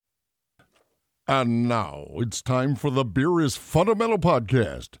And now it's time for the Beer is Fundamental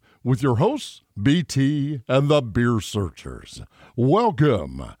podcast with your hosts, BT and the Beer Searchers.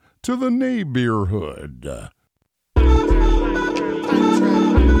 Welcome to the neighborhood.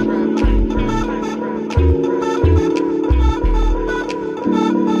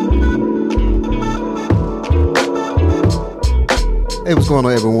 Hey, what's going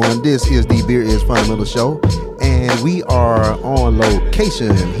on, everyone? This is the Beer is Fundamental show, and we are on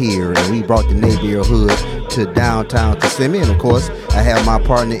location here, and we brought the neighborhood to downtown Kissimmee, and of course, I have my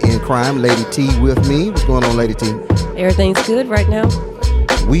partner in crime, Lady T, with me. What's going on, Lady T? Everything's good right now.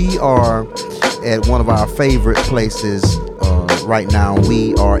 We are at one of our favorite places right now.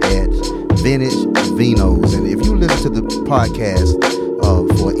 We are at Vintage Vinos, and if you listen to the podcast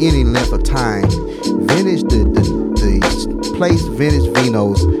for any length of time, the place Vintage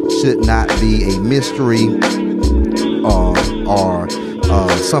Vinos should not be a mystery or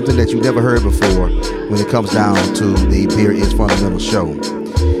something that you never heard before when it comes down to the Beer is Fundamental show,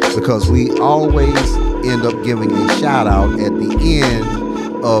 because we always end up giving a shout out at the end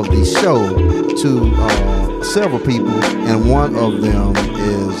of the show to several people, and one of them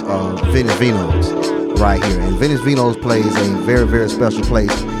is Vintage Vinos right here. And Vintage Vinos plays a very, very special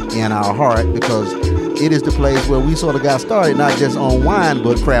place in our heart, because it is the place where we sort of got started, not just on wine,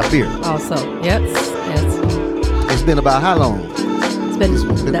 but craft beer. Also, yes. It's been about how long? It's been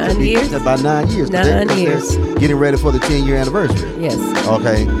 9 years. About 9 years. 9 years. Getting ready for the 10-year anniversary. Yes.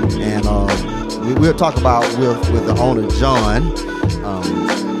 Okay. And we'll talk about with the owner, John,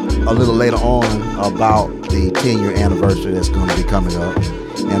 a little later on about the 10-year anniversary that's going to be coming up.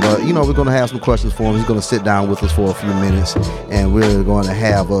 And, we're going to have some questions for him. He's going to sit down with us for a few minutes, and we're going to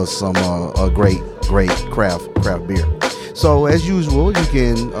have us some a great craft beer. So, as usual, you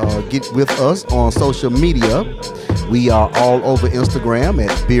can get with us on social media. We are all over Instagram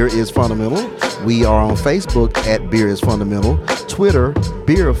at Beer is Fundamental. We are on Facebook at Beer is Fundamental. Twitter,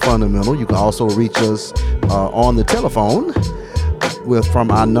 Beer Fundamental. You can also reach us on the telephone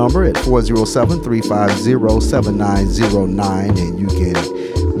from our number at 407-350-7909, and you can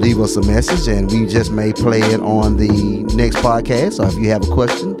leave us a message, and we just may play it on the next podcast. So if you have a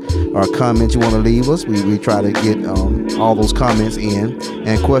question or a comment you want to leave us, we try to get all those comments in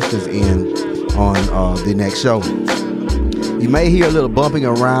and questions in on the next show. You may hear a little bumping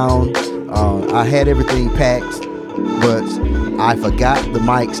around. I had everything packed, but I forgot the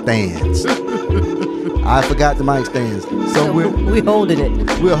mic stands. So we're holding it.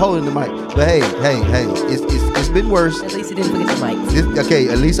 We're holding the mic. But hey, it's been worse. At least you didn't forget the mics.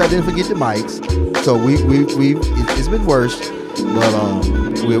 At least I didn't forget the mics. So it's been worse,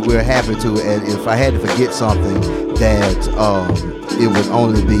 but we're happy to. And if I had to forget something, that it would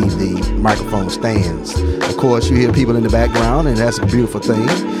only be the microphone stands. Of course, you hear people in the background, and that's a beautiful thing,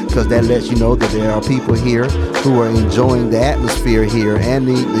 because that lets you know that there are people here who are enjoying the atmosphere here and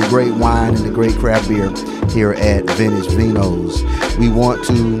the great wine and the great craft beer here at Vintage Vinos. We want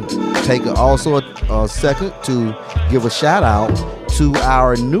to take also a second to give a shout out to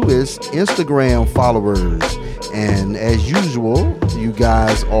our newest Instagram followers. And as usual, you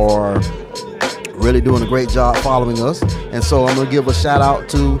guys are really doing a great job following us. And so I'm going to give a shout out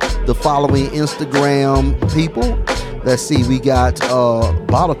to the following Instagram people. Let's see, we got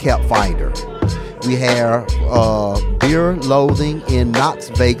Bottle Cap Finder. We have Beer Loathing in Knox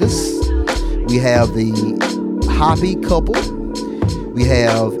Vegas. We have the Hoppy Couple. We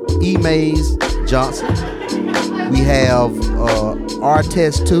have E-Maze Johnson. We have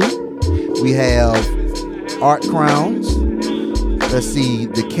Artest 2. We have Art Crowns. Let's see,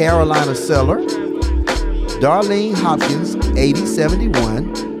 the Carolina Cellar. Darlene Hopkins,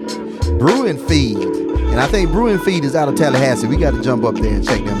 8071. Brew and Feed. And I think Brew and Feed is out of Tallahassee. We got to jump up there and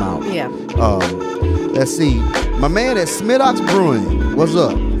check them out. Yeah. Let's see. My man at Smidox Brewing. What's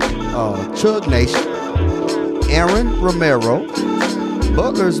up? Chug Nation. Aaron Romero.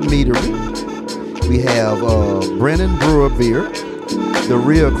 Butler's Meadery. We have Brennan Brewer Beer. The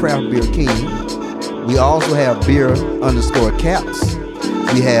Real Craft Beer King. We also have Beer_Caps.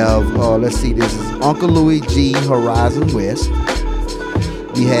 We have, let's see, this is Uncle Louis G. Horizon West.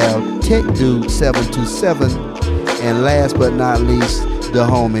 We have Tech Dude 727. And last but not least, the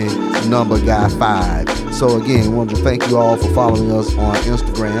homie Number Guy 5. So again, we want to thank you all for following us on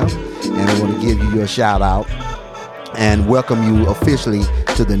Instagram. And we want to give you your shout out and welcome you officially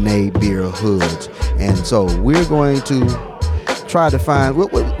to the neighborhood. And so we're going to try to find,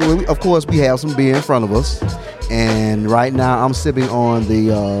 of course, we have some beer in front of us. And right now I'm sipping on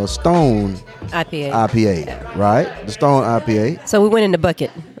the Stone IPA, yeah. Right? The Stone IPA. So we went in the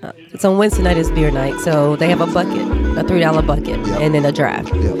bucket. It's on Wednesday night is beer night. So they have a bucket, a $3 bucket, yep. And then a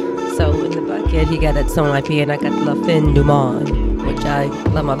draft. Yep. So in the bucket, he got that Stone IPA, and I got the La Fin du Monde, which I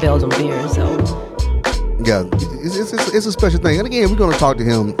love my Belgian beer. So yeah, it's a special thing. And again, we're going to talk to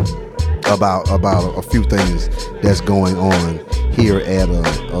him about a few things that's going on here at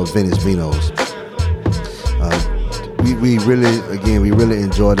Venice Vinos. We really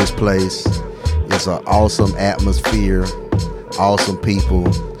enjoy this place. It's an awesome atmosphere, awesome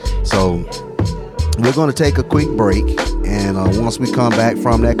people. So we're going to take a quick break, and once we come back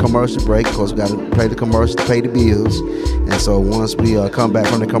from that commercial break, of course we got to play the commercial to pay the bills. And so once we come back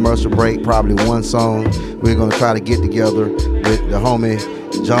from the commercial break, probably one song, we're going to try to get together with the homie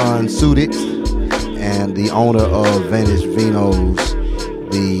John Sudic and the owner of Venice Vinos,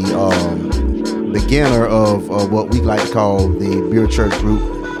 the beginner of what we like to call the Beer Church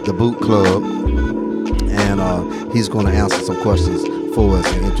group, the Boot Club. And he's going to answer some questions for us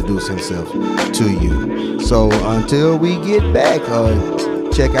and introduce himself to you. So until we get back,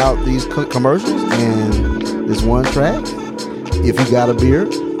 check out these commercials and this one track. If you got a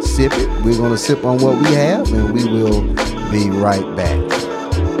beer, sip it. We're going to sip on what we have, and we will be right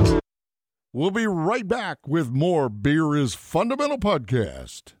back. We'll be right back with more Beer is Fundamental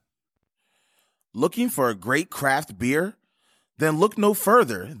podcast. Looking for a great craft beer? Then look no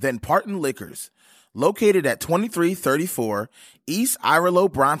further than Parton Liquors, located at 2334 East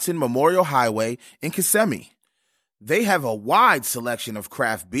Irelo Bronson Memorial Highway in Kissimmee. They have a wide selection of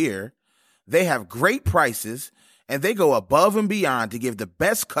craft beer, they have great prices, and they go above and beyond to give the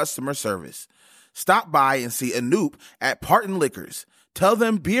best customer service. Stop by and see Anoop at Parton Liquors. Tell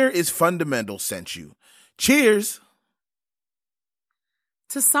them Beer is Fundamental sent you. Cheers!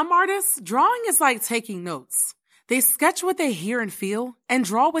 To some artists, drawing is like taking notes. They sketch what they hear and feel and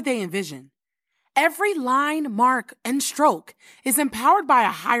draw what they envision. Every line, mark, and stroke is empowered by a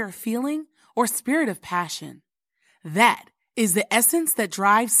higher feeling or spirit of passion. That is the essence that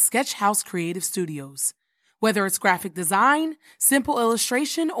drives Sketchhouse Creative Studios. Whether it's graphic design, simple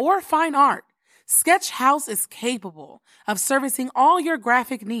illustration, or fine art, Sketchhouse is capable of servicing all your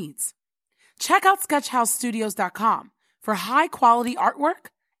graphic needs. Check out SketchhouseStudios.com for high-quality artwork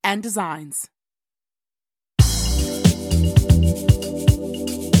and designs.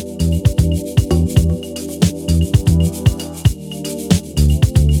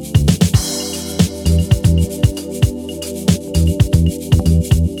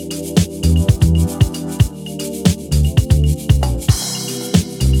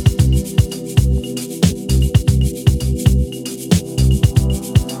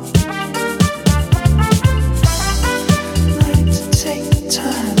 Take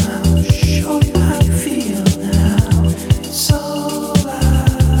time out, show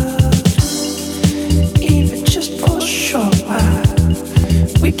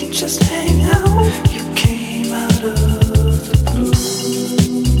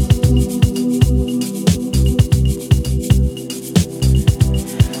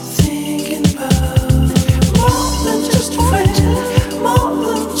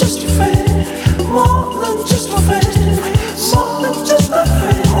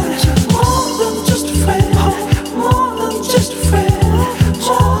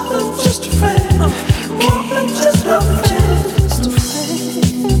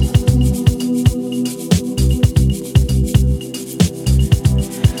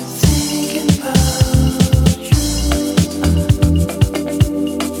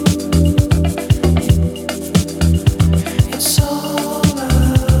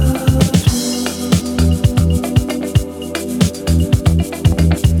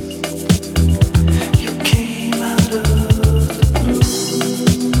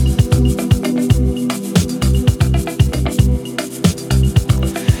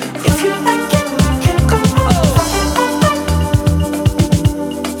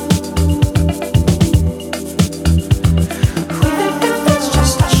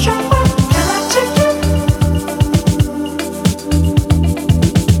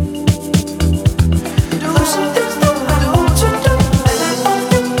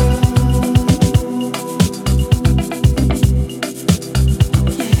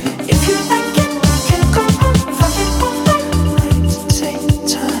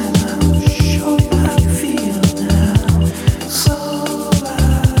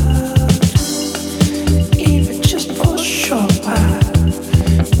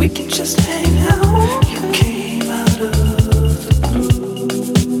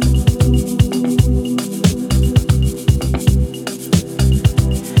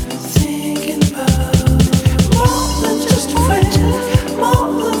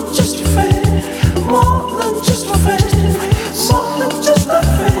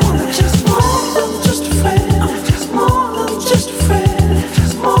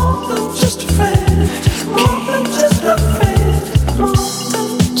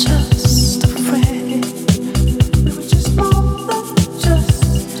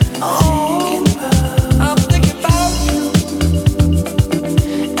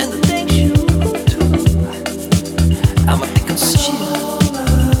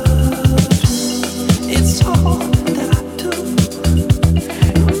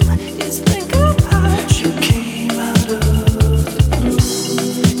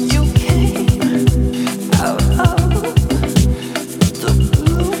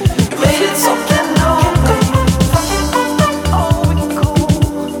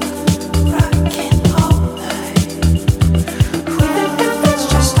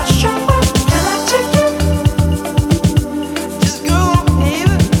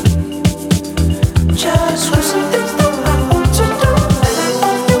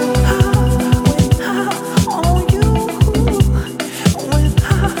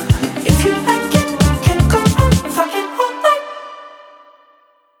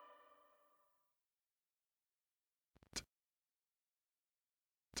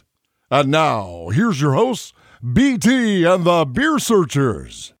And now, here's your hosts, BT and the Beer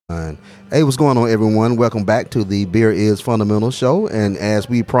Searchers. Hey, what's going on, everyone? Welcome back to the Beer is Fundamental show. And as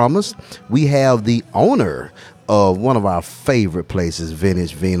we promised, we have the owner of one of our favorite places,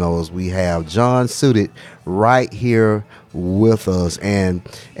 Vintage Vinos. We have John Suited right here with us. And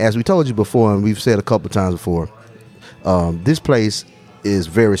as we told you before, and we've said a couple of times before, this place is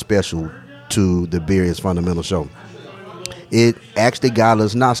very special to the Beer is Fundamental show. It actually got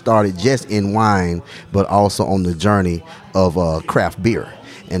us not started just in wine, but also on the journey of craft beer.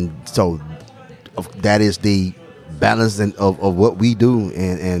 And so that is the balance of what we do,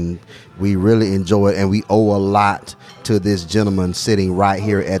 and we really enjoy it. And we owe a lot to this gentleman sitting right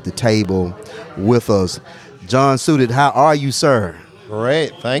here at the table with us. John Suited, how are you, sir?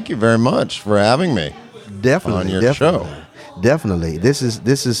 Great. Thank you very much for having me. Definitely. On your show. Definitely. This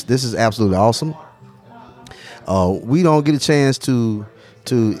is absolutely awesome. We don't get a chance to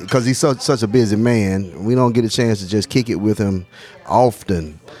because he's such a busy man. We don't get a chance to just kick it with him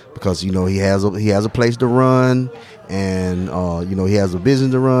often because he has a place to run, and he has a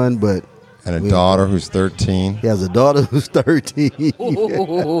business to run. But and a daughter who's 13. He has a daughter who's 13.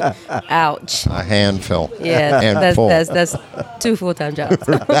 Ooh, ouch. A handful. Yeah, that's 2 full-time jobs.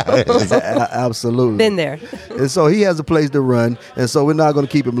 Absolutely. Been there. And so he has a place to run, and so we're not going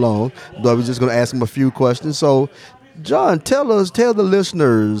to keep him long, but we're just going to ask him a few questions. So, John, tell the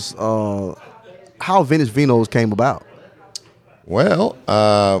listeners how Vintage Vinos came about. Well,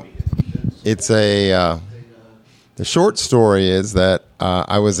 it's the short story is that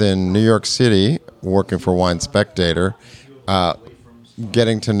I was in New York City working for Wine Spectator,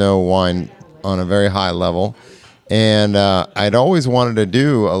 getting to know wine on a very high level. And I'd always wanted to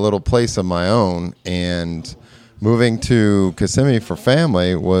do a little place of my own. And moving to Kissimmee for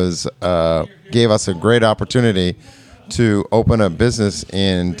family gave us a great opportunity to open a business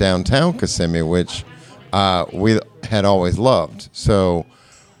in downtown Kissimmee, which we had always loved. So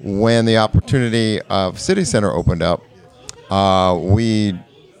when the opportunity of City Center opened up, we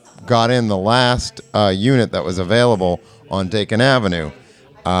got in the last unit that was available on Dakin Avenue.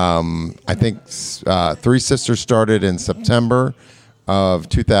 I think Three Sisters started in September of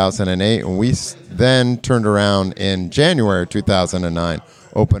 2008, and we then turned around in January of 2009,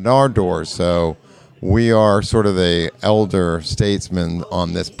 opened our doors. So we are sort of the elder statesmen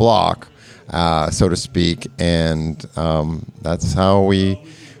on this block, so to speak, and that's how we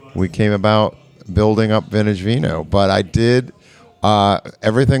came about building up Vintage Vino. But I did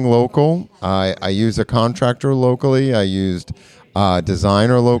everything local. I used a contractor locally. I used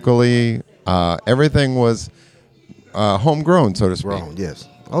designer locally. Everything was homegrown, so to speak. Wrong, yes.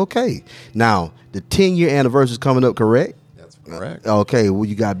 Okay. Now, the 10-year anniversary is coming up, correct? That's correct. Okay. Well,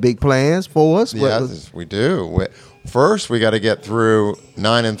 you got big plans for us? Yes, we do. First, we got to get through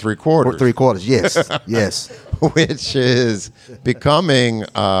 9 3/4. 3/4, yes. Yes. Which is becoming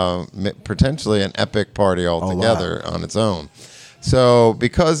potentially an epic party altogether on its own. So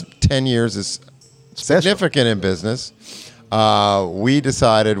because 10 years is significant in business, we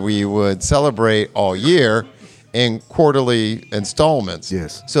decided we would celebrate all year in quarterly installments.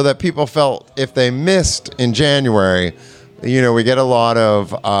 Yes. So that people felt if they missed in January, we get a lot of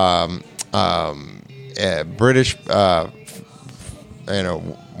British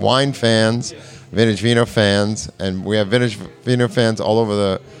wine fans, Vintage Vino fans, and we have Vintage Vino fans all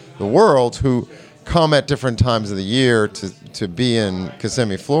over the world who come at different times of the year to be in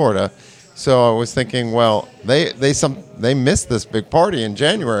Kissimmee, Florida. So I was thinking, well, they miss this big party in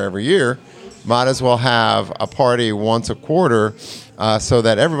January every year. Might as well have a party once a quarter so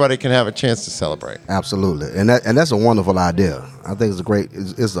that everybody can have a chance to celebrate. Absolutely, and that's a wonderful idea. I think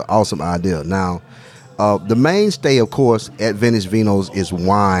it's an awesome idea. Now, the mainstay, of course, at Vintage Vinos is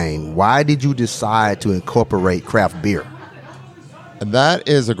wine. Why did you decide to incorporate craft beer? That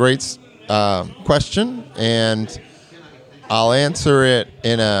is a great question, and I'll answer it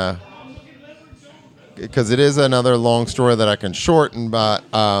because it is another long story that I can shorten. But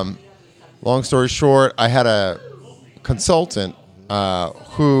long story short, I had a consultant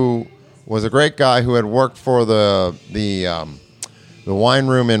who was a great guy who had worked for the wine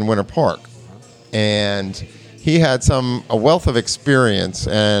room in Winter Park. And he had a wealth of experience,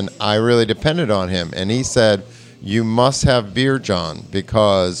 and I really depended on him. And he said, "You must have beer, John,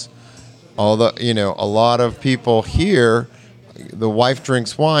 because a lot of people here, the wife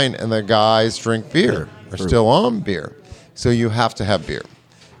drinks wine and the guys drink beer, are still on beer. So you have to have beer."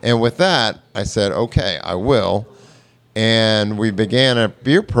 And with that, I said, "Okay, I will." And we began a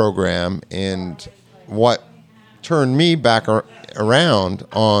beer program, and what turned me back around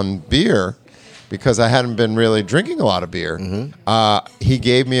on beer because I hadn't been really drinking a lot of beer. He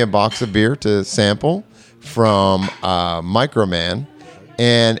gave me a box of beer to sample from Microman,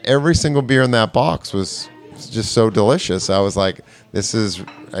 and every single beer in that box was just so delicious. I was like, this is,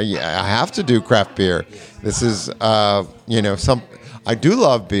 I have to do craft beer. This is, I do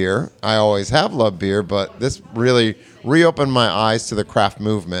love beer. I always have loved beer, but this really reopened my eyes to the craft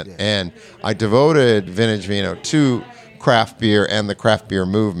movement. Yeah. And I devoted Vintage Vino to craft beer and the craft beer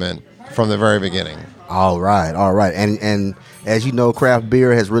movement from the very beginning. All right. And as you know, craft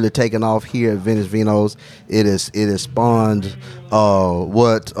beer has really taken off here at Vintage Vinos. It has spawned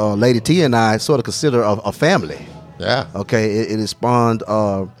what Lady T and I sort of consider a family. Yeah. Okay. It has spawned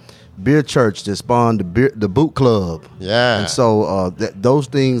Beer Church, that spawned the Boot Club. Yeah. And so those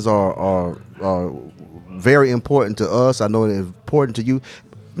things are very important to us. I know it's important to you.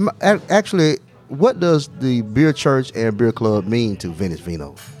 Actually, what does the Beer Church and Beer Club mean to Vintage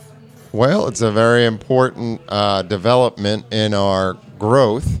Vino? Well, it's a very important development in our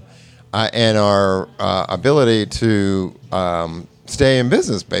growth and our ability to stay in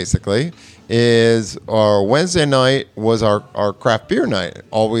business, basically. Is our Wednesday night was our craft beer night. It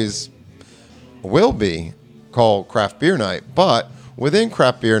always will be called craft beer night. But within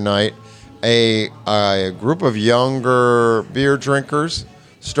craft beer night, a group of younger beer drinkers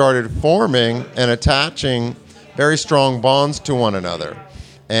started forming and attaching very strong bonds to one another.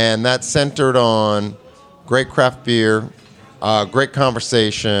 And that centered on great craft beer, great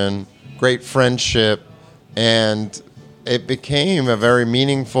conversation, great friendship, and it became a very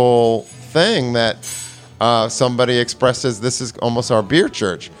meaningful thing that somebody expressed as, this is almost our beer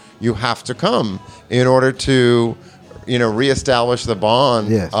church. You have to come in order to, reestablish the bond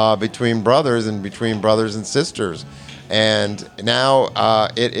between brothers and between brothers and sisters. And now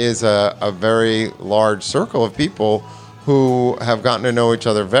it is a very large circle of people who have gotten to know each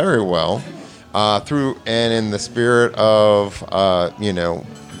other very well through and in the spirit of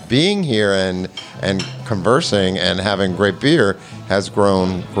being here and conversing and having great beer has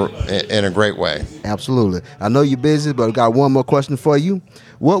grown in a great way. Absolutely. I know you're busy, but I've got one more question for you.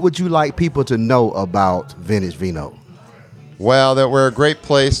 What would you like people to know about Vintage Vino? Well, that we're a great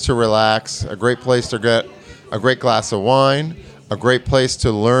place to relax, a great place to get a great glass of wine, a great place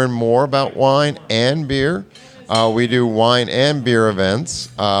to learn more about wine and beer. We do wine and beer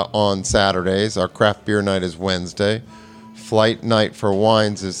events on Saturdays. Our craft beer night is Wednesday. Flight night for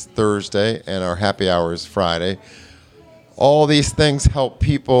wines is Thursday, and our happy hour is Friday. All these things help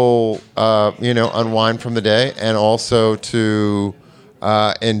people, unwind from the day, and also to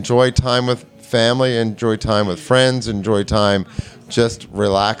enjoy time with family, enjoy time with friends, enjoy time just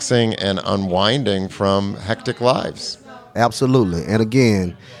relaxing and unwinding from hectic lives. Absolutely. And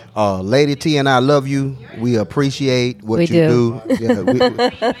again, Lady T and I love you. We appreciate what you do.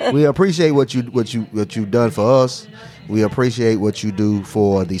 Yeah, we appreciate what you've done for us. We appreciate what you do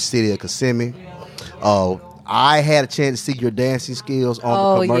for the city of Kissimmee. I had a chance to see your dancing skills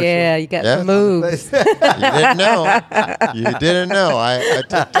on the commercial. Oh, yeah, you got the moves. You didn't know. You didn't know. I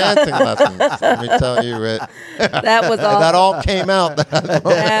took dancing lessons. Let me tell you it. That was awesome. That all came out.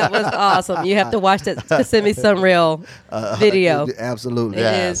 That was awesome. You have to watch that Kissimmee Sunreal video. Absolutely.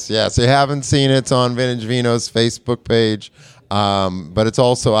 Yes. If you haven't seen it, it's on Vintage Vino's Facebook page. But it's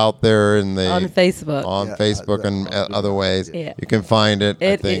also out there on Facebook, and other ways. Yeah. You can find it.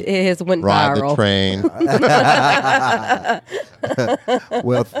 I think it has went Ride viral. The train.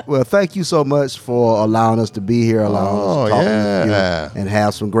 Well, thank you so much for allowing us to be here, allowing us to talk with you and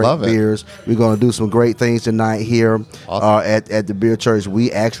have some great beers. We're going to do some great things tonight here at the Beer Church.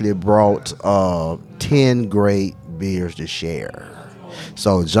 We actually brought 10 great beers to share.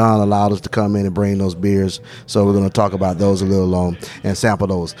 So John allowed us to come in and bring those beers. So we're going to talk about those a little on and sample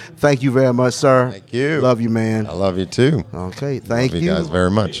those. Thank you very much, sir. Thank you. Love you, man. I love you too. Okay, thank you guys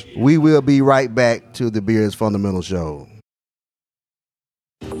very much. We will be right back to the Beer is Fundamental show.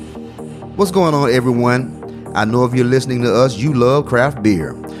 What's going on, everyone? I know if you're listening to us, you love craft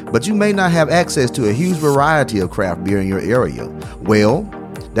beer, but you may not have access to a huge variety of craft beer in your area. Well,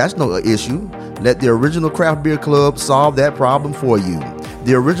 that's no issue. Let the Original Craft Beer Club solve that problem for you.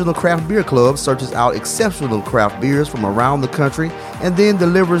 The Original Craft Beer Club searches out exceptional craft beers from around the country and then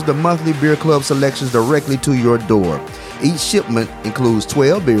delivers the monthly beer club selections directly to your door. Each shipment includes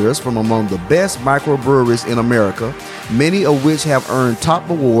 12 beers from among the best microbreweries in America, many of which have earned top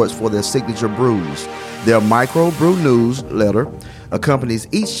awards for their signature brews. Their micro brew newsletter accompanies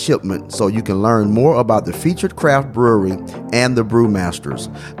each shipment so you can learn more about the featured craft brewery and the brewmasters.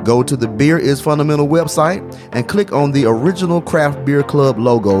 Go to the Beer is Fundamental website and click on the original Craft Beer Club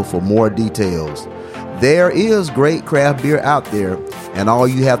logo for more details. There is great craft beer out there, and all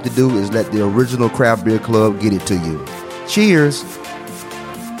you have to do is let the original Craft Beer Club get it to you. Cheers!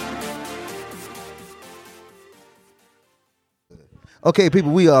 Okay,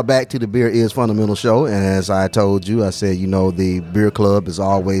 people, we are back to the Beer is Fundamental show, and as I told you, I said, the beer club is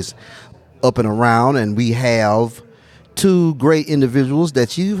always up and around, and we have two great individuals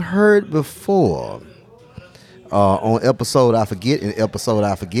that you've heard before on episode I forget,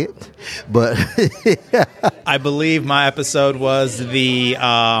 but I believe my episode was the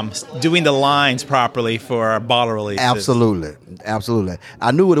doing the lines properly for our bottle releases. Absolutely.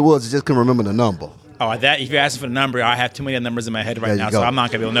 I knew what it was, I just couldn't remember the number. Oh, that if you ask for the number, I have too many numbers in my head right now, go. so I'm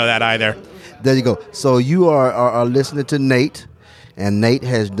not going to be able to know that either. There you go. So you are listening to Nate, and Nate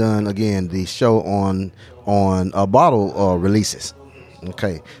has done, again, the show on bottle releases,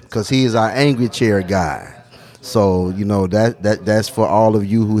 okay, because he is our Angry Chair guy. So, that's for all of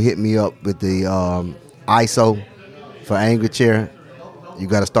you who hit me up with the ISO for Angry Chair. You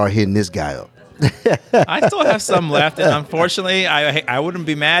got to start hitting this guy up. I still have some left, and unfortunately, I wouldn't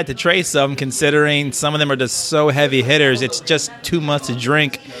be mad to trade some, considering some of them are just so heavy hitters. It's just too much to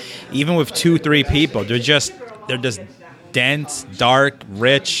drink, even with 2-3 people. They're just dense, dark,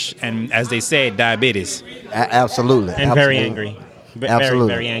 rich, and as they say, diabetes. Absolutely, and very angry. Absolutely,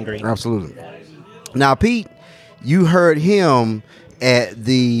 very angry. Absolutely. Now, Pete, you heard him at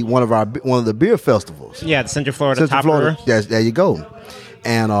one of the beer festivals. Yeah, the Central Florida Top Brewer. There you go.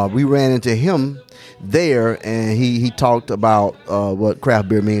 And we ran into him there, and he talked about what craft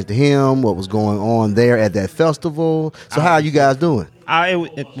beer means to him, what was going on there at that festival. So how are you guys doing?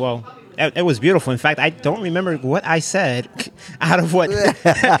 It was beautiful. In fact, I don't remember what I said out of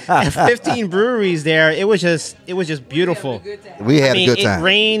 15 breweries there. It was just beautiful. We had a good time. It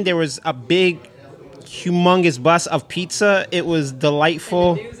rained. There was a big, humongous bus of pizza. It was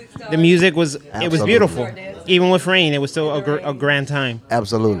delightful. The music was beautiful. Even with rain, it was still a grand time.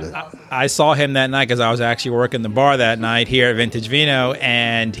 Absolutely. I saw him that night because I was actually working the bar that night here at Vintage Vino,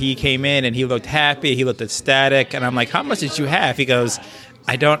 and he came in and he looked happy. He looked ecstatic, and I'm like, "How much did you have?" He goes,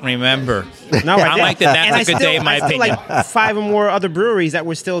 "I don't remember." No, I'm like, that's a good day in my opinion. Like 5 or more other breweries that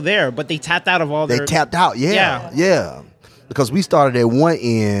were still there, but they tapped out of all their... They tapped out, yeah. Because we started at one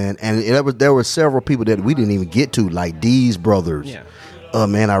end, and there were several people that we didn't even get to, like D's Brothers. Yeah. Oh,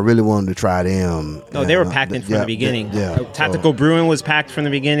 man, I really wanted to try them. No, they were packed in from the beginning. Tactical Brewing was packed from the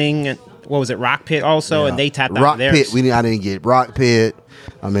beginning. And what was it, Rock Pit also? Yeah. And they tapped out theirs. Rock Pit, I didn't get Rock Pit.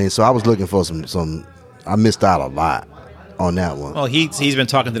 I mean, so I was looking for some I missed out a lot on that one. Well, he's been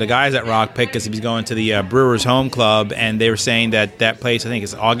talking to the guys at Rock Pit because he's going to the Brewers Home Club, and they were saying that place, I think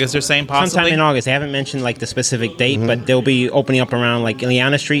it's August, they're saying possibly? Sometime in August. They haven't mentioned like the specific date, but they'll be opening up around like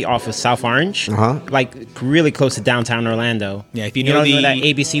Ileana Street off of South Orange, like really close to downtown Orlando. Yeah, if you know that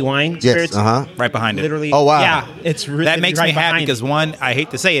ABC Wine Spirits? Right behind it. Literally. Oh, wow. Yeah, it's really that makes right me happy because one, I hate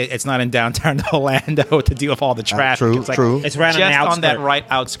to say it, it's not in downtown Orlando to deal with all the traffic. True. It's right just on that right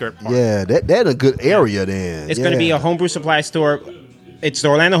outskirt part. Yeah, that's a good area then. It's going to be a homebrew supply store. It's the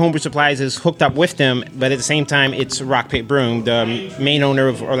Orlando Homebrew Supplies is hooked up with them, but at the same time, it's Rock Pit Brewing. The main owner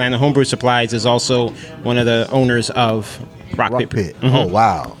of Orlando Homebrew Supplies is also one of the owners of Rock Pit. Mm-hmm. Oh,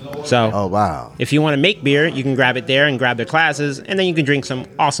 wow. So, if you want to make beer, you can grab it there and grab their classes, and then you can drink some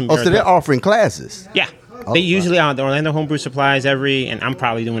awesome beer. Oh, so they're offering classes? Yeah. They usually are. The Orlando Homebrew Supplies and I'm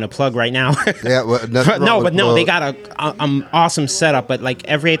probably doing a plug right now. Yeah, well, they got an awesome setup, but like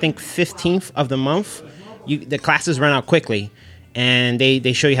every, I think, 15th of the month, the classes run out quickly. And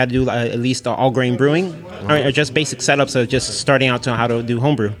they show you how to do at least all grain brewing, or just basic setups of just starting out to how to do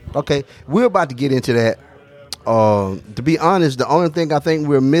homebrew. Okay, we're about to get into that. To be honest, the only thing I think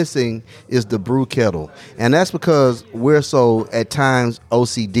we're missing is the brew kettle, and that's because we're so at times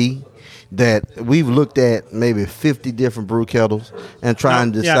OCD that we've looked at maybe 50 different brew kettles and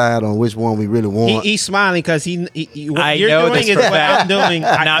trying to decide on which one we really want. He's smiling because what you're doing is what I'm doing.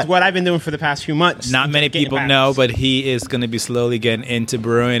 What I've been doing for the past few months. Not many people know, but he is going to be slowly getting into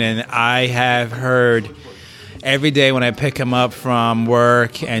brewing, and I have heard every day when I pick him up from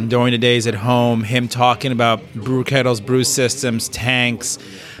work and during the days at home, him talking about brew kettles, brew systems, tanks,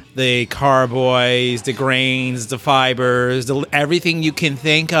 the carboys, the grains, the fibers, everything you can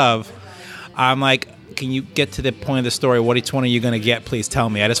think of. I'm like, can you get to the point of the story? Which one are you going to get? Please tell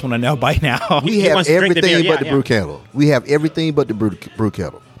me. I just want to know by now. We have everything but the brew kettle. We have everything but the brew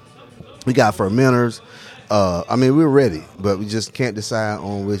kettle. We got fermenters. We're ready, but we just can't decide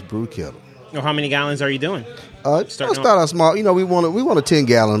on which brew kettle. Well, how many gallons are you doing? Let's start out small. We want a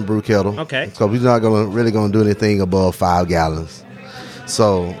 10-gallon brew kettle. Okay. So we're not really gonna do anything above 5 gallons.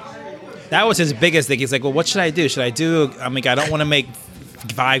 So that was his biggest thing. He's like, well, what should I do? I don't want to make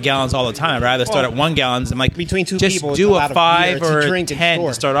 5 gallons all the time. I'd rather start at 1 gallon. I'm like, between two just people, do it's a a lot of 5 beer to or drink and 10 store.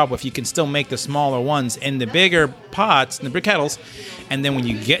 to start off with. You can still make the smaller ones in the bigger pots, in the big kettles. And then when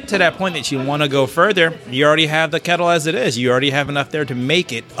you get to that point that you want to go further, you already have the kettle as it is. You already have enough there to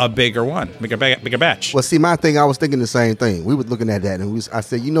make it a bigger one, bigger batch. Well, see, my thing, I was thinking the same thing. We were looking at that, and I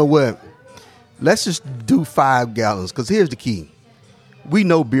said, you know what? Let's just do 5 gallons, because here's the key. We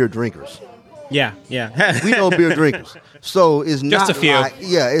know beer drinkers. Yeah. We know beer drinkers. So it's not just a few.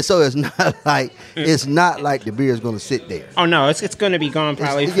 It's not like the beer is going to sit there. Oh no, it's going to be gone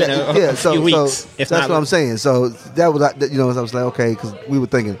probably in a few weeks. That's what I'm saying. So that was, I was like, okay, because we were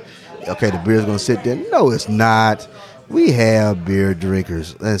thinking, okay, the beer is going to sit there. No, it's not. We have beer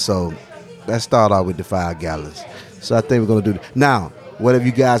drinkers, and so let's start out with the 5 gallons. So I think we're going to do that. Now, what have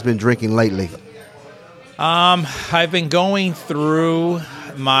you guys been drinking lately? I've been going through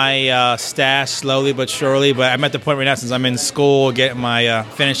my stash slowly but surely, but I'm at the point right now, since I'm in school, getting my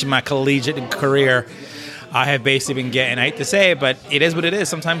finishing my collegiate career. I have basically been getting, I hate to say it, but it is what it is.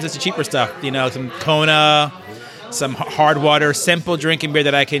 Sometimes it's the cheaper stuff, some Kona, some hard water, simple drinking beer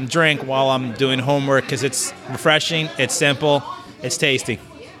that I can drink while I'm doing homework, because it's refreshing, it's simple, it's tasty.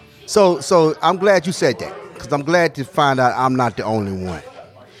 So I'm glad you said that, because I'm glad to find out I'm not the only one,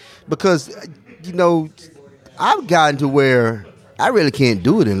 because I've gotten to where I really can't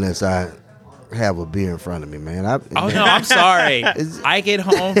do it unless I have a beer in front of me, man. No, I'm sorry. I get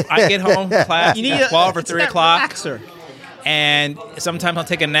home class at 12 or 3 o'clock. Relaxer. And sometimes I'll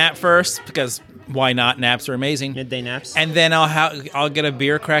take a nap first, because why not? Naps are amazing. Midday naps. And then I'll get a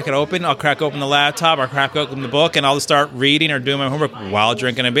beer, crack it open. I'll crack open the laptop, or crack open the book, and I'll just start reading or doing my homework while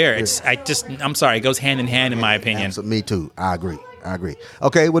drinking a beer. I'm sorry, it goes hand in hand in my opinion. Me too. I agree.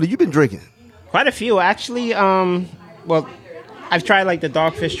 Okay, what have you been drinking? Quite a few, actually. Well, I've tried like the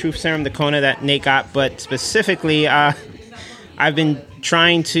Dogfish Truth Serum, the Kona that Nate got, but specifically, I've been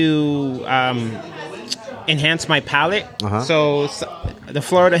trying to enhance my palate. Uh-huh. So the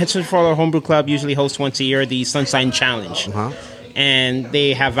Hitchens Florida Homebrew Club usually hosts once a year the Sunshine Challenge. Uh-huh. And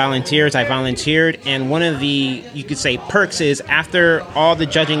they have volunteers. I volunteered, and one of the, you could say, perks is after all the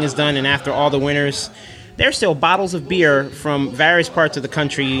judging is done and after all the winners, there's still bottles of beer from various parts of the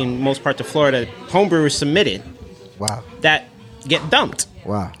country, in most parts of Florida, homebrewers submitted. Wow. That get dumped.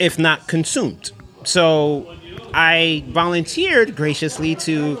 Wow. If not consumed. So I volunteered graciously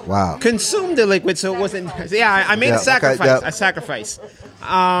to consume the liquid, so it wasn't. Yeah, I made a sacrifice. Okay, a sacrifice.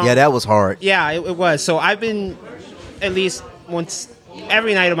 That was hard. Yeah, it was. So I've been at least once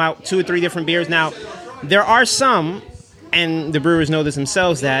every night about 2 or 3 different beers. Now, there are some, and the brewers know this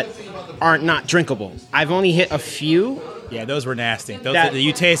themselves, that are not drinkable. I've only hit a few. Yeah, those were nasty.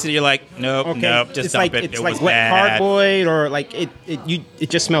 You tasted it, you're like, nope, just dump it. It's it like was wet bad. cardboard, or like it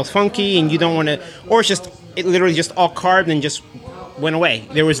just smells funky, and you don't want to. Or it literally just all carved and just went away.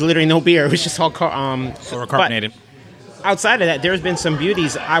 There was literally no beer. It was just all carbonated. Outside of that, there's been some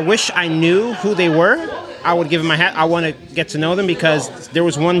beauties. I wish I knew who they were. I would give them a hat. I want to get to know them, because there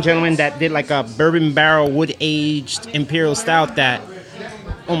was one gentleman that did like a bourbon barrel wood aged imperial stout that,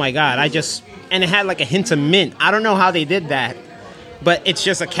 oh my God, and it had like a hint of mint. I don't know how they did that, but it's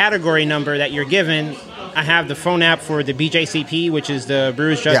just a category number that you're given. I have the phone app for the BJCP, which is the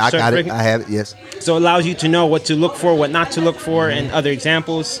Brewers Judge. Yeah, I got it. I have it, yes. So it allows you to know what to look for, what not to look for, and other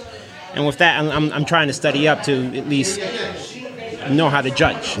examples. And with that, I'm trying to study up to at least know how to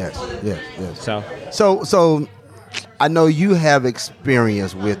judge. Yes. So I know you have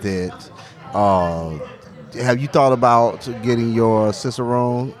experience with it. Have you thought about getting your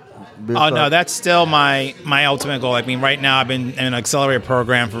Cicerone? Oh, no, that's still my ultimate goal. I mean, right now I've been in an accelerated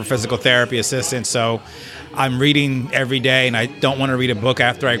program for physical therapy assistants, so I'm reading every day, and I don't want to read a book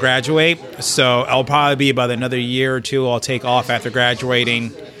after I graduate. So I'll probably be about another year or two I'll take off after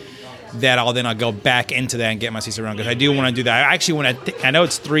graduating. I'll go back into that and get my Cicerone, because I do want to do that. I actually want to. I know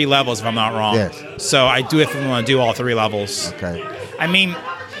it's 3 levels if I'm not wrong. Yes. So I do want to do all 3 levels. Okay. I mean,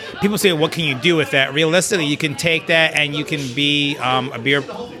 people say, what can you do with that? Realistically, you can take that and you can be a beer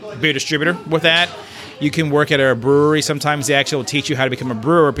distributor with that. You can work at a brewery. Sometimes they actually will teach you how to become a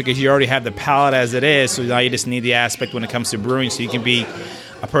brewer, because you already have the palate as it is. So now you just need the aspect when it comes to brewing. So you can be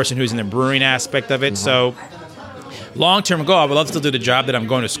a person who's in the brewing aspect of it. So long-term goal, I would love to still do the job that I'm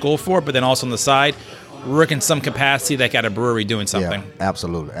going to school for, but then also on the side, work in some capacity like at a brewery doing something. Yeah,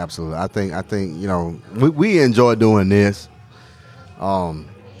 absolutely. I think we enjoy doing this.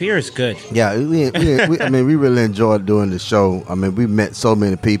 Beer is good. Yeah, I mean, we really enjoyed doing the show. I mean, we met so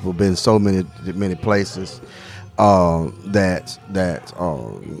many people, been so many places that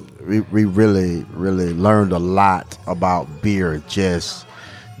we really learned a lot about beer. Just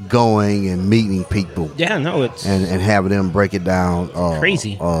going and meeting people. Yeah, no, it's and having them break it down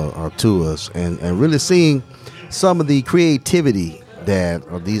crazy to us, and really seeing some of the creativity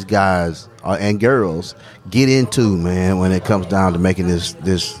that these guys and girls get into, man, when it comes down to making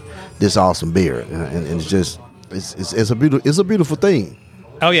this awesome beer, and it's just it's a beautiful thing.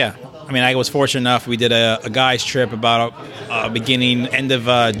 Oh yeah, I mean, I was fortunate enough. We did a guys trip about end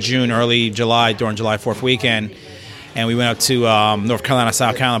of June, early July, during July 4th weekend. And we went up to North Carolina,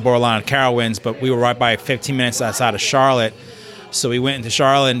 South Carolina, borderline of Carowinds, but we were right by 15 minutes outside of Charlotte. So we went into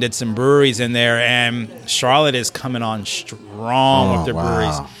Charlotte and did some breweries in there, and Charlotte is coming on strong with their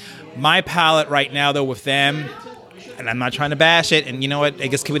breweries. My palate right now, though, with them, and I'm not trying to bash it, and you know what, I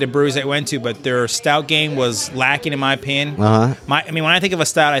guess could be the breweries I went to, but their stout game was lacking in my opinion. I mean, when I think of a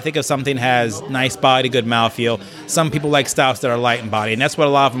stout, I think of something that has nice body, good mouthfeel. Some people like stouts that are light in body, and that's what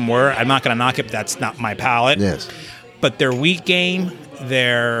a lot of them were. I'm not going to knock it, but that's not my palate. Yes. But their wheat game,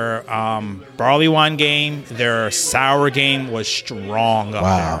 their barley wine game, their sour game was strong up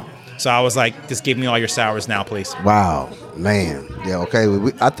there. So I was like, just give me all your sours now, please. Wow, man. Yeah, okay.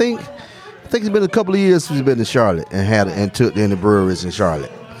 I think it's been a couple of years since we've been to Charlotte and took in the breweries in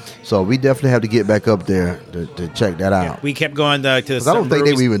Charlotte. So we definitely have to get back up there to check that out. Yeah, we kept going to the. I don't think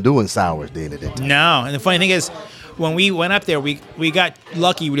they were even doing sours then at that time. No, and the funny thing is, when we went up there, we got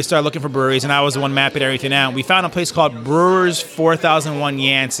lucky. We just started looking for breweries, and I was the one mapping everything out. We found a place called Brewers 4001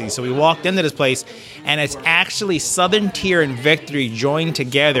 Yancey. So we walked into this place, and it's actually Southern Tier and Victory joined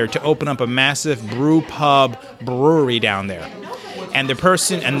together to open up a massive brew pub brewery down there.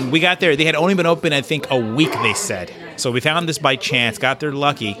 And we got there, they had only been open, I think, a week, they said. So we found this by chance, got there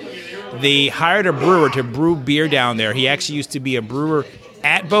lucky. They hired a brewer to brew beer down there. He actually used to be a brewer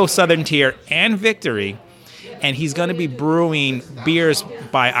at both Southern Tier and Victory. And he's going to be brewing beers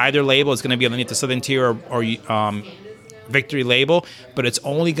by either label. It's going to be underneath the Southern Tier or Victory label, but it's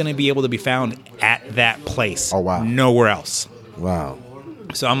only going to be able to be found at that place. Oh, wow. Nowhere else. Wow.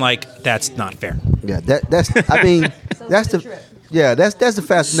 So I'm like, that's not fair. Yeah, that's the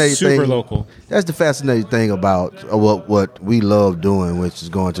fascinating thing. Super local. That's the fascinating thing about what we love doing, which is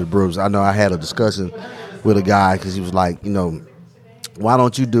going to the breweries. I know I had a discussion with a guy because he was like, why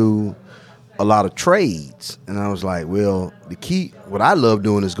don't you do a lot of trades? And I was like, well, what I love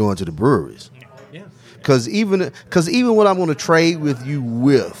doing is going to the breweries. Yeah. Because even what I'm going to trade with you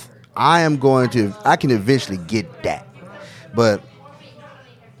with, I can eventually get that. But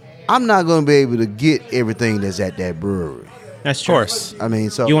I'm not going to be able to get everything that's at that brewery. That's true. Of course. I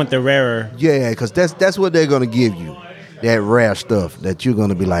mean, so you want the rarer. Yeah, because that's what they're going to give you. That rare stuff that you're going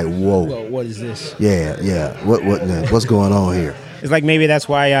to be like, whoa. Well, what is this? Yeah. What's going on here? It's like maybe that's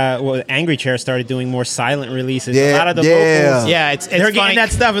why Angry Chair started doing more silent releases. Yeah, a lot of the yeah. locals, Yeah, they're funny. getting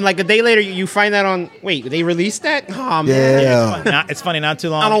that stuff, and like a day later, you find that on. Wait, they released that? Oh man, Yeah. It's funny. Not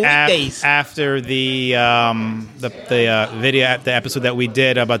too long On weekdays. after the episode that we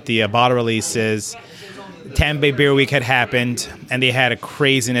did about the bottle releases, Tampa Bay Beer Week had happened, and they had a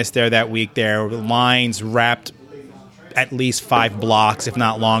craziness there that week. There lines wrapped at least 5 blocks, if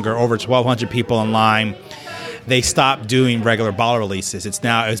not longer, over 1,200 people in line. They stopped doing regular bottle releases. It's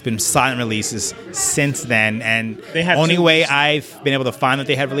been silent releases since then, and They had only two- way I've been able to find that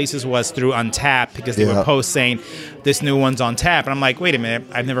they had releases was through Untappd, because they would post saying this new one's on tap, and I'm like, wait a minute,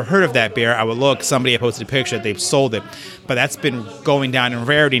 I've never heard of that beer. I would look, somebody had posted a picture, they've sold it, but that's been going down in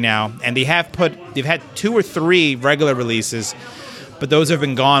rarity now, and they've had 2 or 3 regular releases, but those have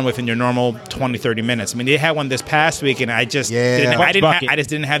been gone within your normal 20, 30 minutes. I mean, they had one this past week, and I just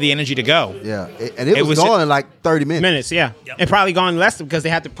didn't have the energy to go. Yeah, and it was gone in like 30 minutes. yeah. And probably gone less because they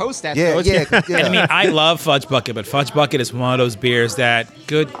had to post that. Yeah, so yeah. And I mean, I love Fudge Bucket, but Fudge Bucket is one of those beers that,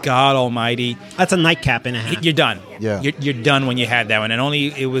 good God Almighty, That's a nightcap and a half. you're done. Yeah. You're done when you had that one, and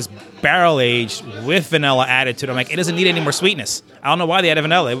it was barrel aged with vanilla added to it. I'm like, it doesn't need any more sweetness. I don't know why they added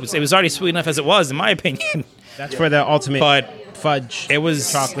vanilla. It was already sweet enough as it was, in my opinion. That's for the ultimate. But fudge. it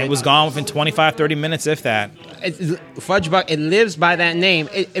was gone within 25, 30 minutes, if that. Fudge Bucket. It lives by that name.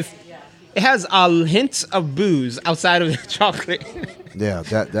 It has a hint of booze outside of the chocolate. Yeah,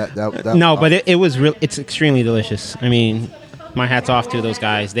 that No, but it was real. It's extremely delicious. I mean, my hat's off to those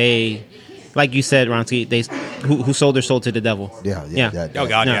guys. They, like you said, Ronsky, who sold their soul to the devil. Yeah. Oh,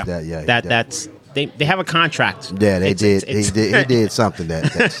 God, yeah. That's They have a contract. Yeah, they did. He did something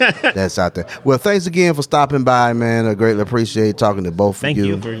that's out there. Well, thanks again for stopping by, man. I greatly appreciate talking to both Thank of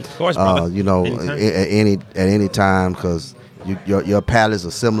you. you. For, Of course, brother. At any time, because your palates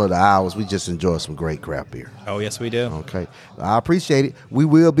are similar to ours. We just enjoy some great craft beer. Oh, yes, we do. Okay. I appreciate it. We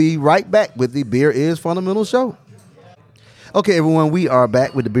will be right back with the Beer is Fundamental show. Okay, everyone, we are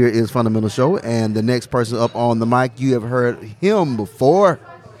back with the Beer is Fundamental show, and the next person up on the mic, you have heard him before.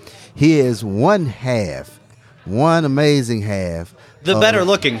 He is one amazing half. The better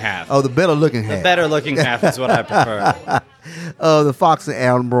looking half. Oh, the better looking half. The better looking half is what I prefer. The Fox and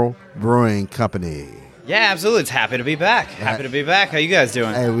Admiral Brewing Company. Yeah, absolutely. It's happy to be back. Happy to be back. How you guys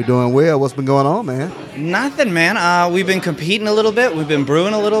doing? Hey, we're doing well. What's been going on, man? Nothing, man. We've been competing a little bit. We've been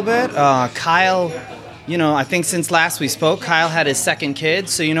brewing a little bit. Kyle, I think since last we spoke, Kyle had his second kid,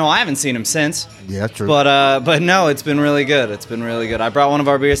 so I haven't seen him since. Yeah, true. But no, it's been really good. It's been really good. I brought one of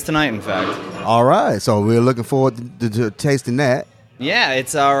our beers tonight, in fact. All right, so we're looking forward to tasting that. Yeah,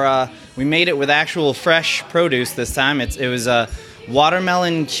 it's our. We made it with actual fresh produce this time. It was a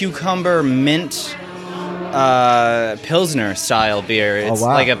watermelon, cucumber, mint Pilsner style beer. It's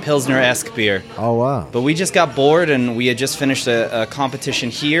like a Pilsner-esque beer. Oh, wow. But we just got bored, and we had just finished a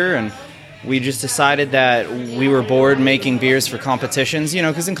competition here, and we just decided that we were bored making beers for competitions,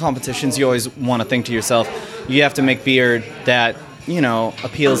 because in competitions you always want to think to yourself, you have to make beer that,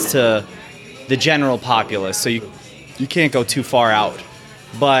 appeals to the general populace, so you can't go too far out.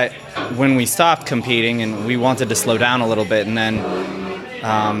 But when we stopped competing and we wanted to slow down a little bit, and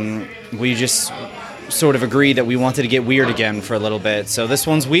then we just sort of agreed that we wanted to get weird again for a little bit. So this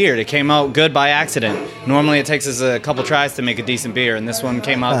one's weird. It came out good by accident. Normally it takes us a couple tries to make a decent beer, and this one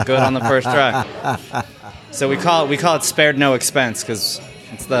came out good on the first try. So we call it spared no expense, because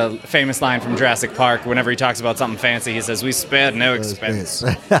it's the famous line from Jurassic Park. Whenever he talks about something fancy, he says, "We spared no expense."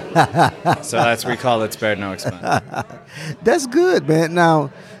 So we call it spared no expense. That's good, man.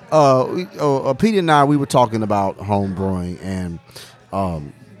 Now, Peter and I, we were talking about home brewing, and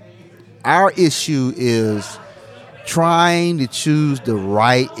our issue is trying to choose the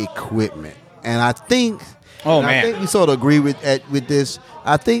right equipment. And I think, I think we sort of agree with this.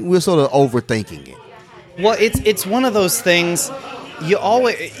 I think we're sort of overthinking it. Well, it's one of those things. You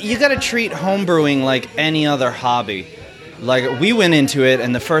got to treat homebrewing like any other hobby. Like, we went into it,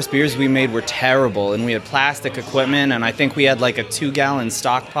 and the first beers we made were terrible, and we had plastic equipment, and I think we had like a 2-gallon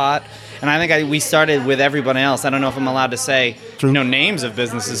stock pot. And I think we started with everybody else. I don't know if I'm allowed to say names of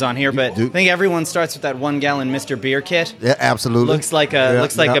businesses on here, but I think everyone starts with that 1-gallon Mr. Beer kit. Yeah, absolutely. Looks like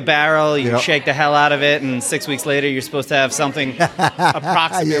a barrel. You shake the hell out of it, and 6 weeks later you're supposed to have something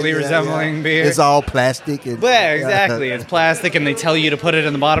approximately resembling beer. It's all plastic. Yeah, exactly. It's plastic, and they tell you to put it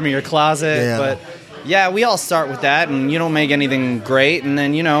in the bottom of your closet. Yeah. But yeah, we all start with that, and you don't make anything great. And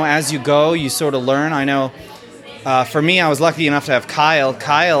then, as you go, you sort of learn. I know. For me, I was lucky enough to have Kyle.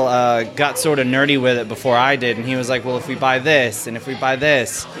 Kyle got sort of nerdy with it before I did, and he was like, well, if we buy this, and if we buy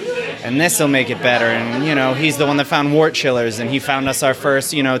this, and this will make it better. And, he's the one that found wort chillers, and he found us our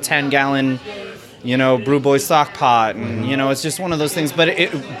first, 10-gallon, Brew Boy stock pot. And, it's just one of those things. But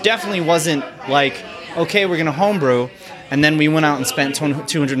it definitely wasn't like, okay, we're going to homebrew, and then we went out and spent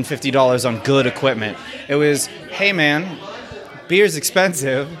 $250 on good equipment. It was, hey, man, beer's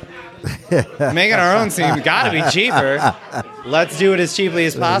expensive. Making our own seems got to be cheaper. Let's do it as cheaply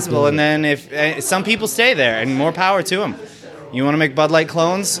as possible. And then if some people stay there, and more power to them. You want to make Bud Light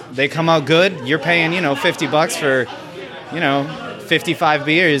clones? They come out good. You're paying, $50 for, 55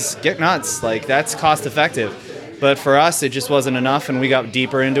 beers. Get nuts. Like, that's cost effective. But for us, it just wasn't enough, and we got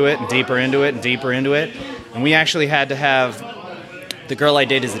deeper into it and deeper into it and deeper into it. And we actually had to have the girl I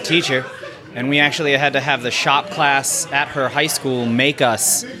dated as a teacher, and we actually had to have the shop class at her high school make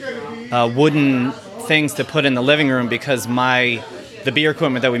us wooden things to put in the living room, because the beer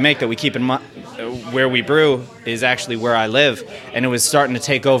equipment that we make, that we keep in where we brew, is actually where I live, and it was starting to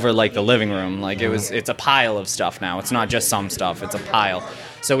take over like the living room. Like, it's a pile of stuff now. It's not just some stuff, it's a pile.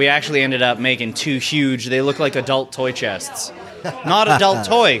 So we actually ended up making 2 huge, they look like adult toy chests. Not adult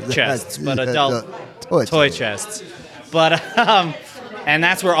toy chests, but adult toy chests. But and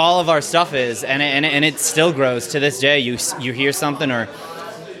that's where all of our stuff is, and it still grows to this day. You hear something, or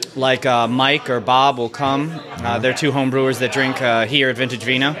like Mike or Bob will come. They're 2 homebrewers that drink here at Vintage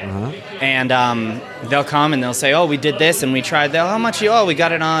Vino. And they'll come and they'll say, oh, we did this and we tried that. How much? Oh, we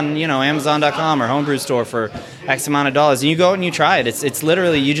got it on Amazon.com or Homebrew Store for X amount of dollars. And you go and you try it. It's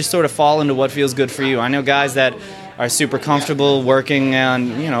literally, you just sort of fall into what feels good for you. I know guys that are super comfortable working on,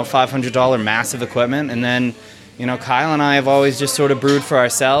 $500 massive equipment. And then, Kyle and I have always just sort of brewed for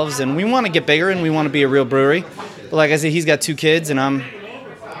ourselves. And we want to get bigger and we want to be a real brewery. But like I said, he's got 2 kids and I'm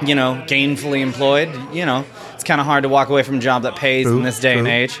gainfully employed. It's kind of hard to walk away from a job that pays in this day and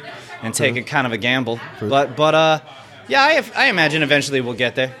age and take a kind of a gamble. But yeah, I imagine eventually we'll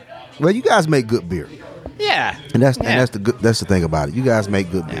get there. Well, you guys make good beer. Yeah. And that's the thing about it. You guys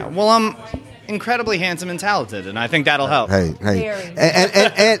make good beer. Yeah. Well, I'm incredibly handsome and talented, and I think that'll help. Hey,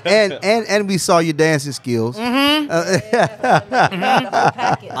 and we saw your dancing skills. I'm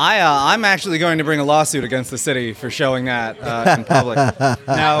actually going to bring a lawsuit against the city for showing that in public.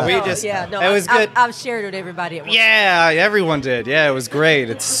 No, it was good. I've shared it with everybody at once. Yeah, everyone did. Yeah, it was great.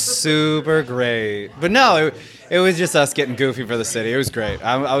 It's super great. But no, it was just us getting goofy for the city. It was great.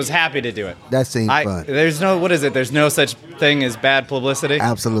 I was happy to do it. That seemed fun. There's no such thing as bad publicity.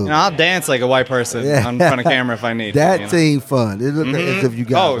 Absolutely. I'll dance like a white person in front of camera if I need that to. seemed fun. It looked as if you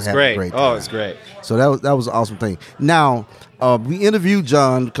guys it was great. great. Oh, it was great. So that was an awesome thing. Now, we interviewed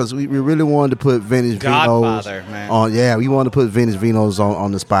John because we really wanted to put Vintage Godfather, Vinos man. on. Yeah, we wanted to put Vintage Vinos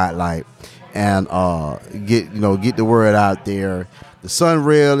on the spotlight and get the word out there. The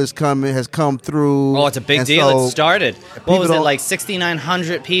Sunrail has come through. Oh, it's a big deal. So it started. What was it, like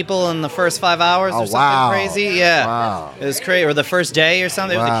 6,900 people in the first 5 hours or something crazy? Yeah. Wow. It was crazy. Or the first day or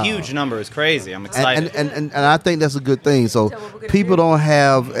something. It was a huge number. It was crazy. I'm excited. And I think that's a good thing. So people don't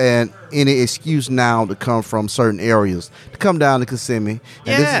have any excuse now to come from certain areas to come down to Kissimmee.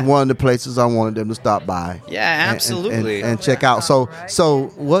 And this is one of the places I wanted them to stop by. Yeah, absolutely. And check out. So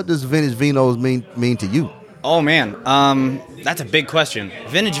what does Vintage Vinos mean to you? Oh, man. That's a big question.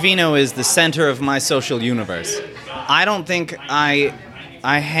 Vintage Vino is the center of my social universe. I don't think I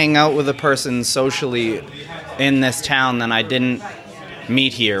hang out with a person socially in this town that I didn't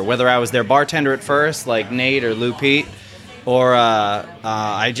meet here, whether I was their bartender at first, like Nate or Lou Pete, or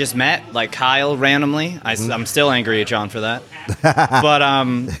I just met, like Kyle, randomly. I'm still angry at John for that. But I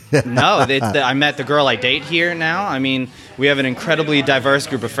met the girl I date here now. I mean, we have an incredibly diverse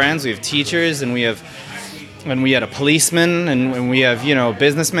group of friends. We have teachers, and we had a policeman, and we have, a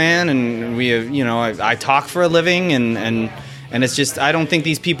businessman, and we have, I talk for a living, and it's just, I don't think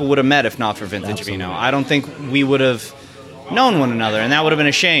these people would have met if not for Vintage Vino. I don't think we would have known one another, and that would have been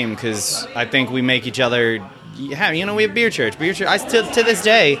a shame, because I think we make each other, we have Beer Church. To this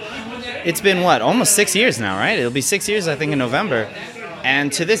day, it's been, almost 6 years now, right? It'll be 6 years, I think, in November.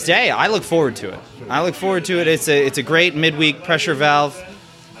 And to this day, I look forward to it. It's a great midweek pressure valve.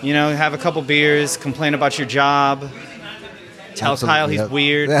 Have a couple beers, complain about your job, tell Kyle he's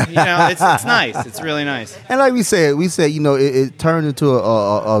weird. It's nice. It's really nice. And like we said, it turned into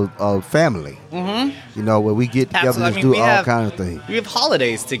a family. Mm-hmm. Where we get together and do all kinds of things. We have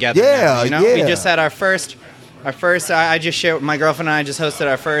holidays together. Yeah, now, We just had our first. I just shared. My girlfriend and I just hosted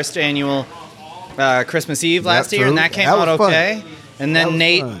our first annual Christmas Eve last year, and that came out okay. Fun. And then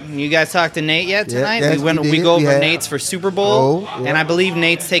Nate, you guys talked to Nate yet tonight? Yeah, we go over Nate's for Super Bowl, and I believe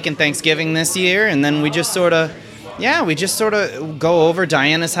Nate's taking Thanksgiving this year. And then we just sort of go over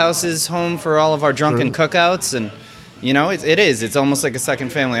Diana's house's home for all of our drunken cookouts, and it's almost like a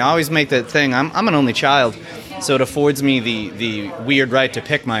second family. I always make that thing. I'm an only child, so it affords me the weird right to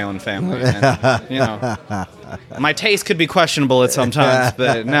pick my own family. And, my taste could be questionable at some times,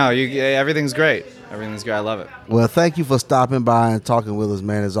 but no, everything's great. Everything's great. I love it. Well, thank you for stopping by and talking with us,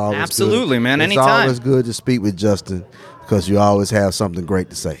 man. It's always absolutely, good. Man. It's Anytime. It's always good to speak with Justin because you always have something great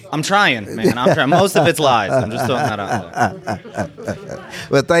to say. I'm trying, man. I'm trying. Most of it's lies. I'm just throwing that out there.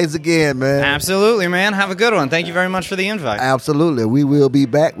 Well, thanks again, man. Absolutely, man. Have a good one. Thank you very much for the invite. Absolutely. We will be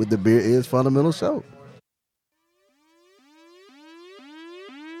back with the Beer is Fundamental show.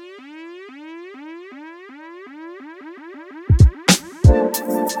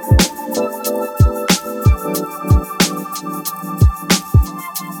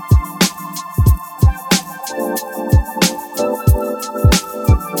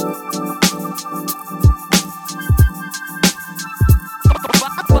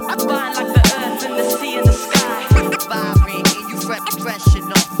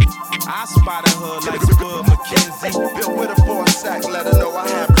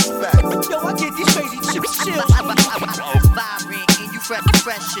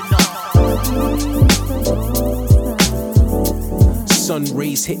 Sun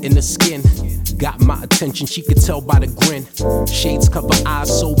rays hitting the skin got my attention, she could tell by the grin. Shades cover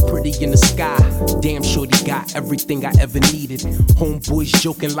eyes, so pretty in the sky. Damn, shorty got everything I ever needed. Homeboys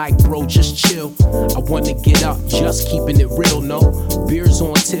joking like, bro, just chill. I wanna get up, just keeping it real, no. Beers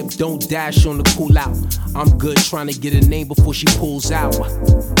on tip, don't dash on the cool out. I'm good, trying to get a name before she pulls out.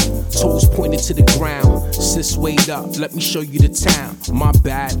 Toes pointed to the ground, sis wait up, let me show you the town. My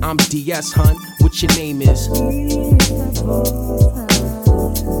bad, I'm DS, hun, what your name is?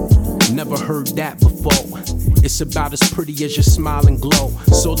 Never heard that before. It's about as pretty as your smile and glow.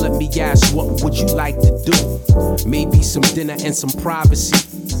 So let me ask, what would you like to do? Maybe some dinner and some privacy.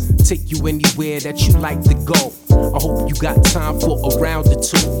 Take you anywhere that you like to go. I hope you got time for a round or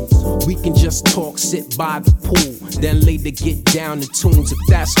two. We can just talk, sit by the pool, then later get down to tunes if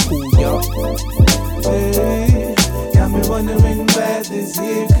that's cool, yo. Hey, got me wondering where this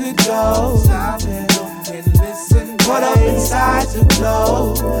year could go. Stop and look and listen. Caught up inside your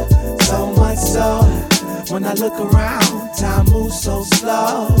glow. So much so, when I look around, time moves so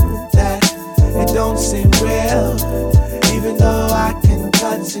slow that it don't seem real. Even though I can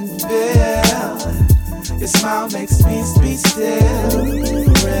touch and feel, your smile makes me be still. For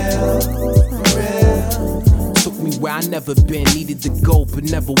real, for real. Took me where I never been, needed to go but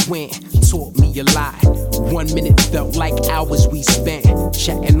never went. Taught me a lot. 1 minute felt like hours we spent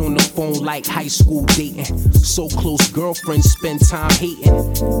chatting on the phone like high school dating. So close, girlfriends spend time hating.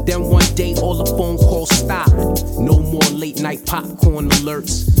 Then one day all the phone calls stopped. No more late night popcorn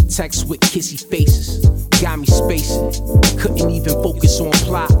alerts. Texts with kissy faces got me spacing. Couldn't even focus on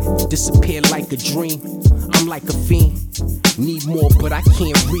plot. Disappeared like a dream. I'm like a fiend. Need more, but I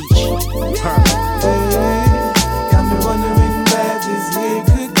can't reach her. Got me wondering where this year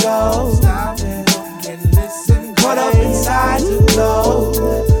could go. Stop and look and listen. Caught up inside your glow.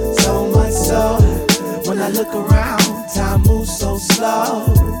 So much so, when I look around, time moves so slow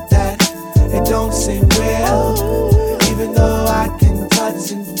that it don't seem real. Even though I can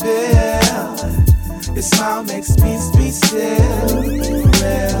touch and feel, your smile makes me be still. For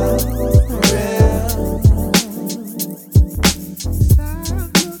real, for real.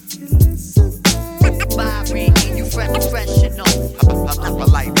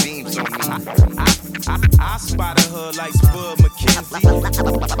 I spot a hood like Spud McKenzie.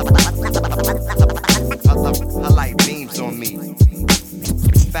 Her light beams on me.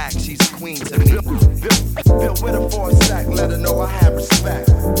 Fact, she's a queen to me. Built with her for a sack, let her know I have respect.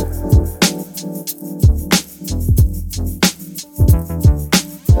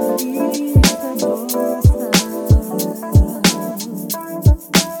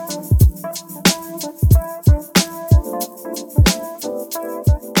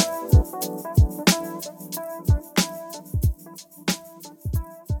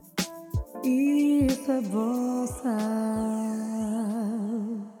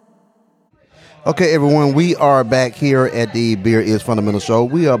 Okay, everyone, we are back here at the Beer is Fundamental show.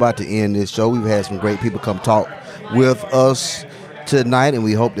 We are about to end this show. We've had some great people come talk with us tonight, and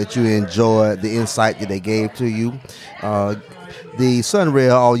we hope that you enjoy the insight that they gave to you. The Sun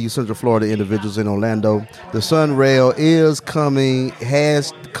Rail, all you Central Florida individuals in Orlando, the Sun Rail has come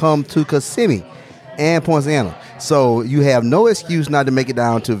to Kissimmee and Poinciana. So you have no excuse not to make it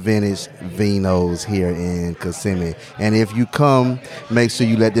down to Vintage Vinos here in Kissimmee. And if you come, make sure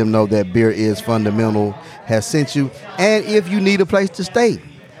you let them know that Beer is Fundamental has sent you. And if you need a place to stay,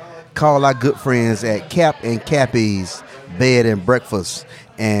 call our good friends at Cap and Cappy's Bed and Breakfast,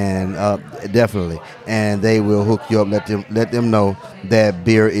 and definitely, and they will hook you up. Let them know that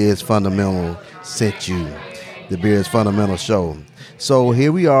Beer is Fundamental sent you. The Beer is Fundamental show. So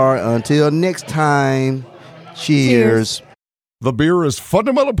here we are. Until next time. Cheers. The Beer is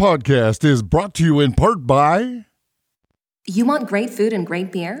Fundamental podcast is brought to you in part by... You want great food and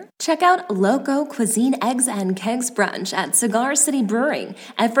great beer? Check out Loco Cuisine Eggs and Kegs Brunch at Cigar City Brewing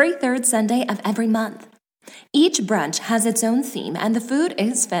every third Sunday of every month. Each brunch has its own theme and the food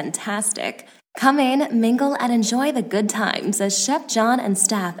is fantastic. Come in, mingle, and enjoy the good times as Chef John and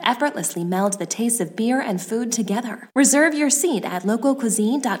staff effortlessly meld the tastes of beer and food together. Reserve your seat at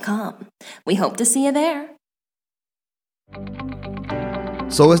localcuisine.com. We hope to see you there.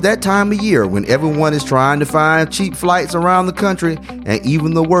 So it's that time of year when everyone is trying to find cheap flights around the country and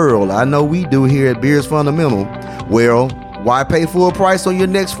even the world. I know we do here at Beer's Fundamental. Well, why pay full price on your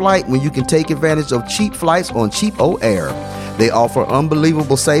next flight when you can take advantage of cheap flights on CheapOair? They offer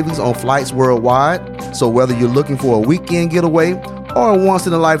unbelievable savings on flights worldwide. So whether you're looking for a weekend getaway or a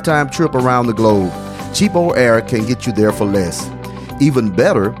once-in-a-lifetime trip around the globe, CheapOair can get you there for less. Even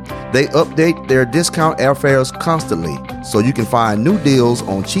better, they update their discount airfares constantly, so you can find new deals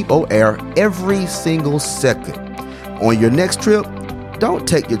on CheapOair every single second. On your next trip, don't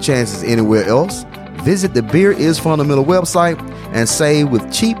take your chances anywhere else. Visit the Beer is Fundamental website and save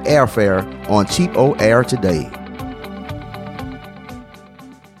with cheap airfare on CheapOair today.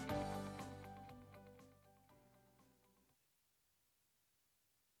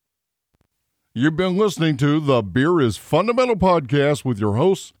 You've been listening to the Beer is Fundamental podcast with your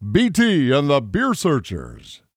hosts, BT and the Beer Searchers.